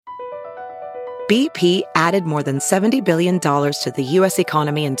BP added more than $70 billion to the U.S.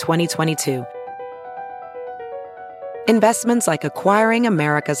 economy in 2022. Investments like acquiring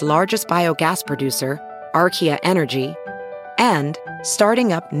America's largest biogas producer, Archaea Energy, and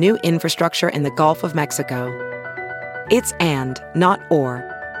starting up new infrastructure in the Gulf of Mexico. It's and, not or.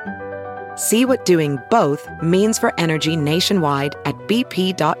 See what doing both means for energy nationwide at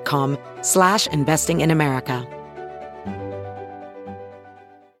bp.com/investing in America.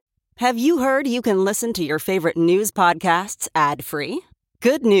 Have you heard you can listen to your favorite news podcasts ad-free?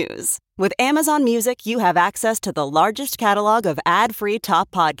 Good news. With Amazon Music, you have access to the largest catalog of ad-free top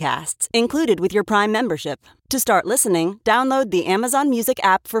podcasts included with your Prime membership. To start listening, download the Amazon Music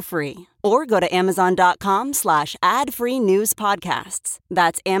app for free or go to amazon.com/ad-free news podcasts.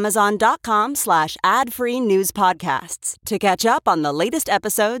 That's amazon.com/ad-free news podcasts to catch up on the latest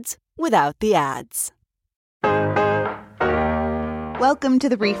episodes without the ads. Welcome to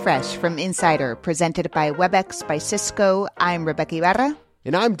The Refresh from Insider, presented by WebEx by Cisco. I'm Rebecca Ibarra.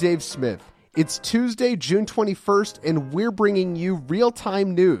 And I'm Dave Smith. It's Tuesday, June 21st, and we're bringing you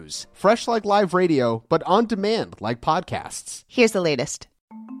real-time news, fresh like live radio, but on demand like podcasts. Here's the latest.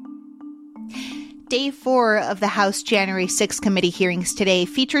 Day 4 of the House January 6 committee hearings today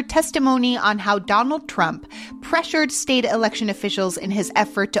featured testimony on how Donald Trump pressured state election officials in his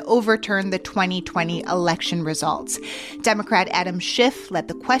effort to overturn the 2020 election results. Democrat Adam Schiff led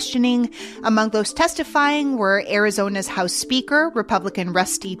the questioning. Among those testifying were Arizona's House Speaker, Republican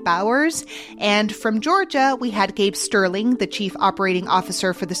Rusty Bowers, and from Georgia, we had Gabe Sterling, the Chief Operating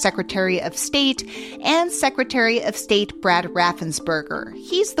Officer for the Secretary of State, and Secretary of State Brad Raffensperger.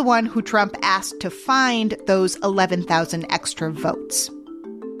 He's the one who Trump asked to find those 11,000 extra votes.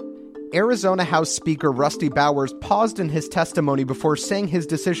 Arizona House Speaker Rusty Bowers paused in his testimony before saying his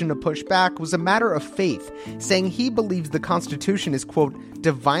decision to push back was a matter of faith, saying he believes the Constitution is, quote,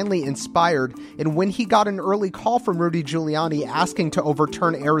 divinely inspired, and when he got an early call from Rudy Giuliani asking to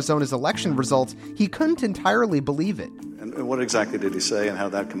overturn Arizona's election results, he couldn't entirely believe it. And what exactly did he say and how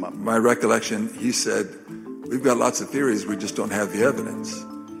did that come up? My recollection, he said, we've got lots of theories, we just don't have the evidence.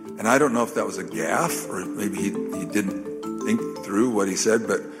 And I don't know if that was a gaffe or maybe he didn't think through what he said,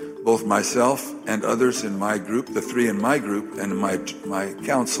 but both myself and others in my group, the three in my group and my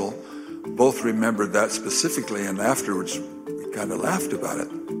council, both remembered that specifically, and afterwards we kind of laughed about it.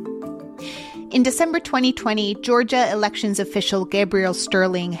 In December 2020, Georgia elections official Gabriel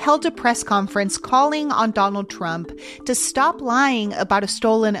Sterling held a press conference calling on Donald Trump to stop lying about a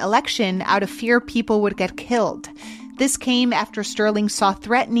stolen election out of fear people would get killed. This came after Sterling saw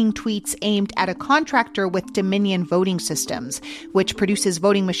threatening tweets aimed at a contractor with Dominion Voting Systems, which produces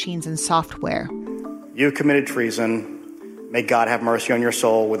voting machines and software. You committed treason. May God have mercy on your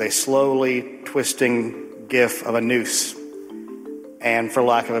soul, with a slowly twisting gif of a noose. And for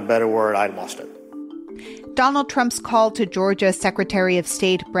lack of a better word, I lost it. Donald Trump's call to Georgia Secretary of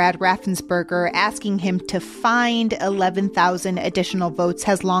State Brad Raffensperger asking him to find 11,000 additional votes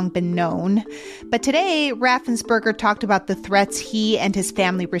has long been known. But today, Raffensperger talked about the threats he and his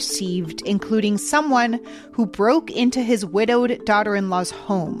family received, including someone who broke into his widowed daughter-in-law's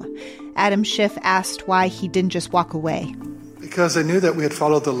home. Adam Schiff asked why he didn't just walk away. Because I knew that we had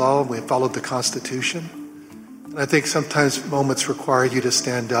followed the law and we had followed the Constitution. And I think sometimes moments require you to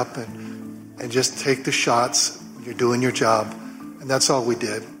stand up and just take the shots. You're doing your job. And that's all we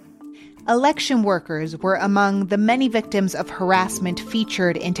did. Election workers were among the many victims of harassment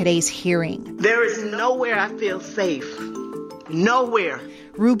featured in today's hearing. There is nowhere I feel safe. Nowhere.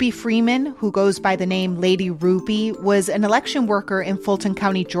 Ruby Freeman, who goes by the name Lady Ruby, was an election worker in Fulton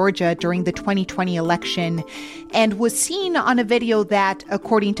County, Georgia during the 2020 election and was seen on a video that,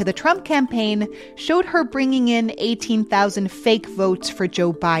 according to the Trump campaign, showed her bringing in 18,000 fake votes for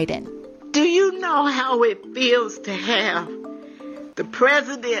Joe Biden. Do you know how it feels to have the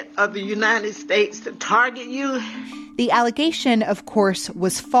President of the United States to target you? The allegation, of course,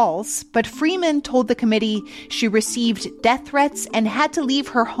 was false, but Freeman told the committee she received death threats and had to leave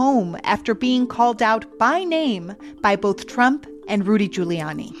her home after being called out by name by both Trump and Rudy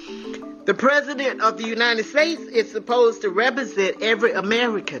Giuliani. The President of the United States is supposed to represent every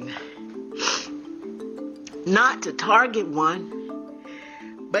American, not to target one.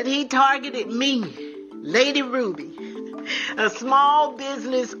 But he targeted me, Lady Ruby, a small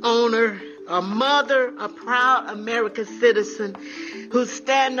business owner, a mother, a proud American citizen who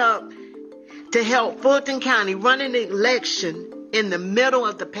stand up to help Fulton County run an election in the middle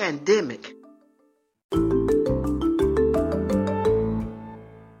of the pandemic.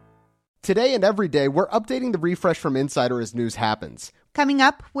 Today and every day, we're updating the refresh from Insider as news happens. Coming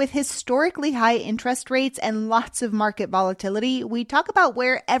up, with historically high interest rates and lots of market volatility, we talk about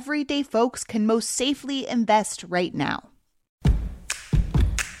where everyday folks can most safely invest right now.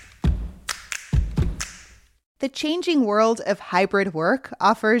 The changing world of hybrid work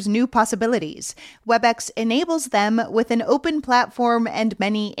offers new possibilities. WebEx enables them with an open platform and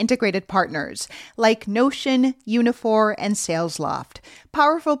many integrated partners, like Notion, Unifor, and SalesLoft.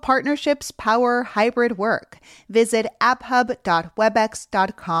 Powerful partnerships power hybrid work. Visit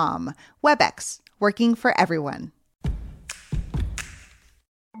apphub.webex.com. WebEx, working for everyone.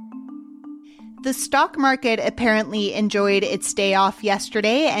 The stock market apparently enjoyed its day off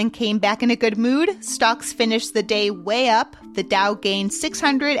yesterday and came back in a good mood. Stocks finished the day way up. The Dow gained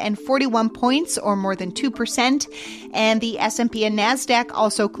 641 points, or more than 2%, and the S&P and NASDAQ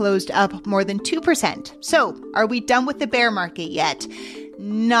also closed up more than 2%. So, are we done with the bear market yet?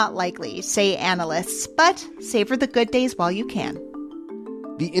 Not likely, say analysts, but savor the good days while you can.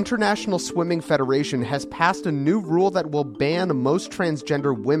 The International Swimming Federation has passed a new rule that will ban most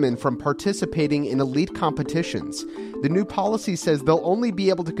transgender women from participating in elite competitions. The new policy says they'll only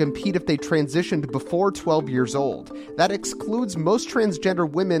be able to compete if they transitioned before 12 years old. That excludes most transgender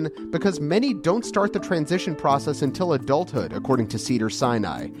women because many don't start the transition process until adulthood, according to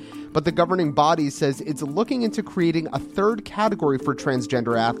Cedars-Sinai. But the governing body says it's looking into creating a third category for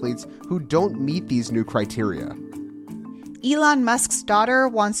transgender athletes who don't meet these new criteria. Elon Musk's daughter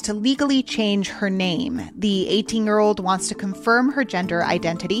wants to legally change her name. The 18-year-old wants to confirm her gender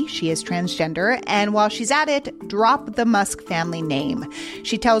identity. She is transgender. And while she's at it, drop the Musk family name.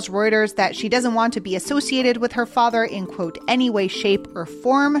 She tells Reuters that she doesn't want to be associated with her father in, quote, any way, shape, or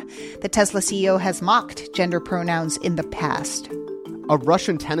form. The Tesla CEO has mocked gender pronouns in the past. A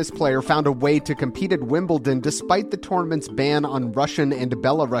Russian tennis player found a way to compete at Wimbledon despite the tournament's ban on Russian and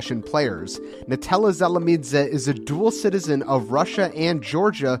Belarusian players. Natella Zelamidze is a dual citizen of Russia and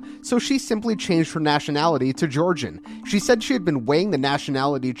Georgia, so she simply changed her nationality to Georgian. She said she had been weighing the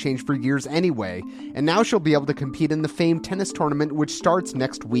nationality change for years anyway, and now she'll be able to compete in the famed tennis tournament, which starts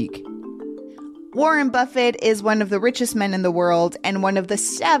next week. Warren Buffett is one of the richest men in the world and one of the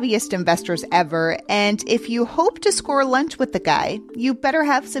savviest investors ever. And if you hope to score lunch with the guy, you better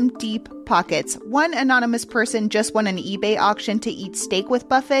have some deep pockets. One anonymous person just won an eBay auction to eat steak with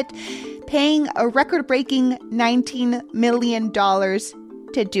Buffett, paying a record-breaking $19 million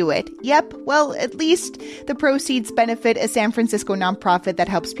to do it. Yep, well, at least the proceeds benefit a San Francisco nonprofit that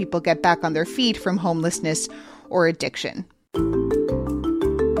helps people get back on their feet from homelessness or addiction.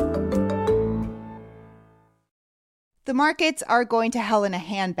 The markets are going to hell in a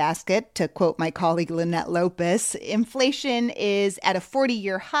handbasket, to quote my colleague Lynette Lopez. Inflation is at a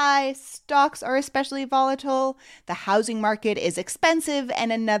 40-year high. Stocks are especially volatile. The housing market is expensive,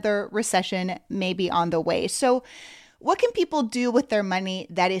 and another recession may be on the way. So what can people do with their money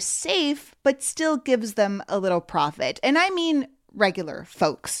that is safe but still gives them a little profit? And I mean regular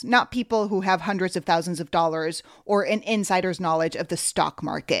folks, not people who have hundreds of thousands of dollars or an insider's knowledge of the stock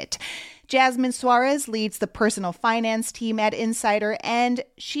market. Jasmine Suarez leads the personal finance team at Insider, and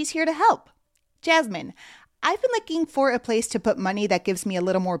she's here to help. Jasmine, I've been looking for a place to put money that gives me a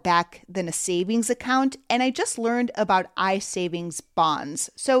little more back than a savings account, and I just learned about iSavings bonds.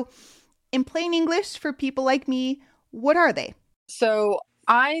 So, in plain English, for people like me, what are they? So,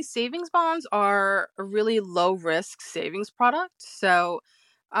 savings bonds are a really low risk savings product. So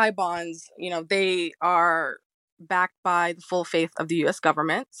bonds, they are backed by the full faith of the US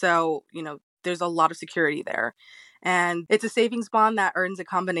government. So, there's a lot of security there. And it's a savings bond that earns a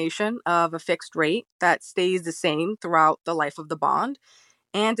combination of a fixed rate that stays the same throughout the life of the bond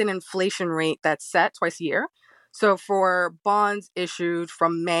and an inflation rate that's set twice a year. So for bonds issued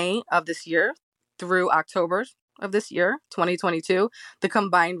from May of this year through October of this year, 2022, the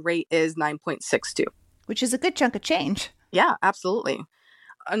combined rate is 9.62. Which is a good chunk of change. Yeah, absolutely.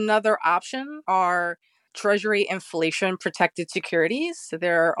 Another option are Treasury inflation protected securities. So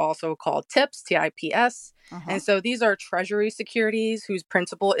they're also called TIPS, TIPS. And so these are Treasury securities whose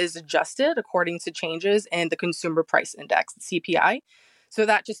principal is adjusted according to changes in the Consumer Price Index, CPI. So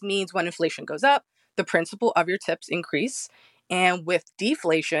that just means when inflation goes up, the principal of your TIPS increase. And with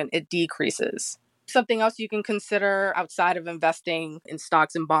deflation, it decreases. Something else you can consider outside of investing in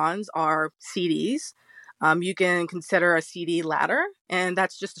stocks and bonds are CDs. You can consider a CD ladder, and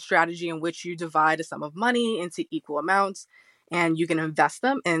that's just a strategy in which you divide a sum of money into equal amounts, and you can invest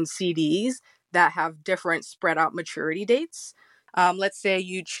them in CDs that have different spread out maturity dates. Let's say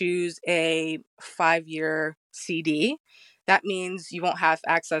you choose a 5-year CD. That means you won't have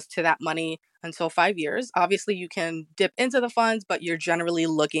access to that money until 5 years. Obviously, you can dip into the funds, but you're generally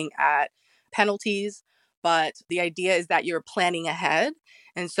looking at penalties, but the idea is that you're planning ahead.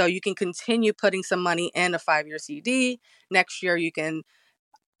 And so you can continue putting some money in a 5-year CD. Next year, you can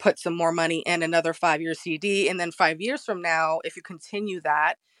put some more money in another 5-year CD. And then 5 years from now, if you continue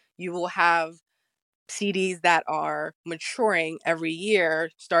that, you will have CDs that are maturing every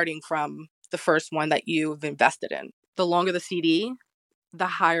year, starting from the first one that you've invested in. The longer the CD, the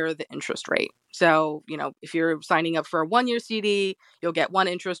higher the interest rate. So, if you're signing up for a 1-year CD, you'll get one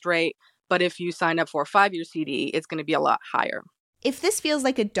interest rate. But if you sign up for a 5-year CD, it's going to be a lot higher. If this feels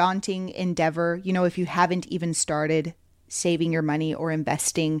like a daunting endeavor, if you haven't even started saving your money or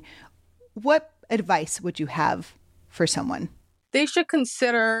investing, what advice would you have for someone? They should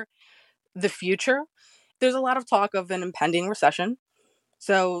consider the future. There's a lot of talk of an impending recession.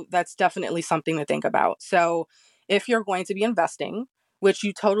 So that's definitely something to think about. So if you're going to be investing, which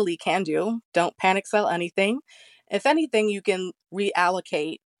you totally can do, don't panic sell anything. If anything, you can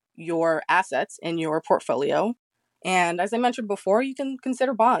reallocate your assets in your portfolio. And as I mentioned before, you can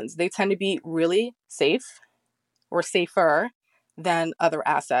consider bonds. They tend to be really safe or safer than other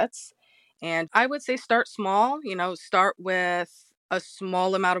assets. And I would say start small, start with a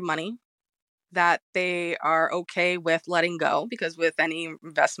small amount of money that they are okay with letting go, because with any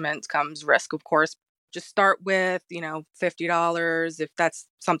investment comes risk, of course. Just start with, $50 if that's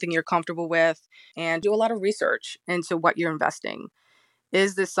something you're comfortable with, and do a lot of research into what you're investing.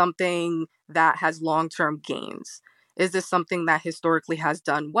 Is this something that has long-term gains? Is this something that historically has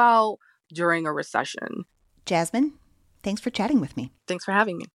done well during a recession? Jasmine, thanks for chatting with me. Thanks for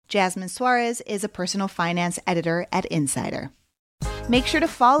having me. Jasmine Suarez is a personal finance editor at Insider. Make sure to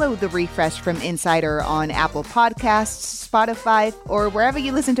follow The Refresh from Insider on Apple Podcasts, Spotify, or wherever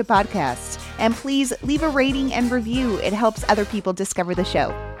you listen to podcasts. And please leave a rating and review. It helps other people discover the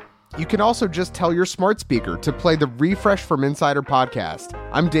show. You can also just tell your smart speaker to play the Refresh from Insider podcast.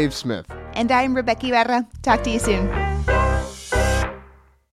 I'm Dave Smith. And I'm Rebecca Ibarra. Talk to you soon.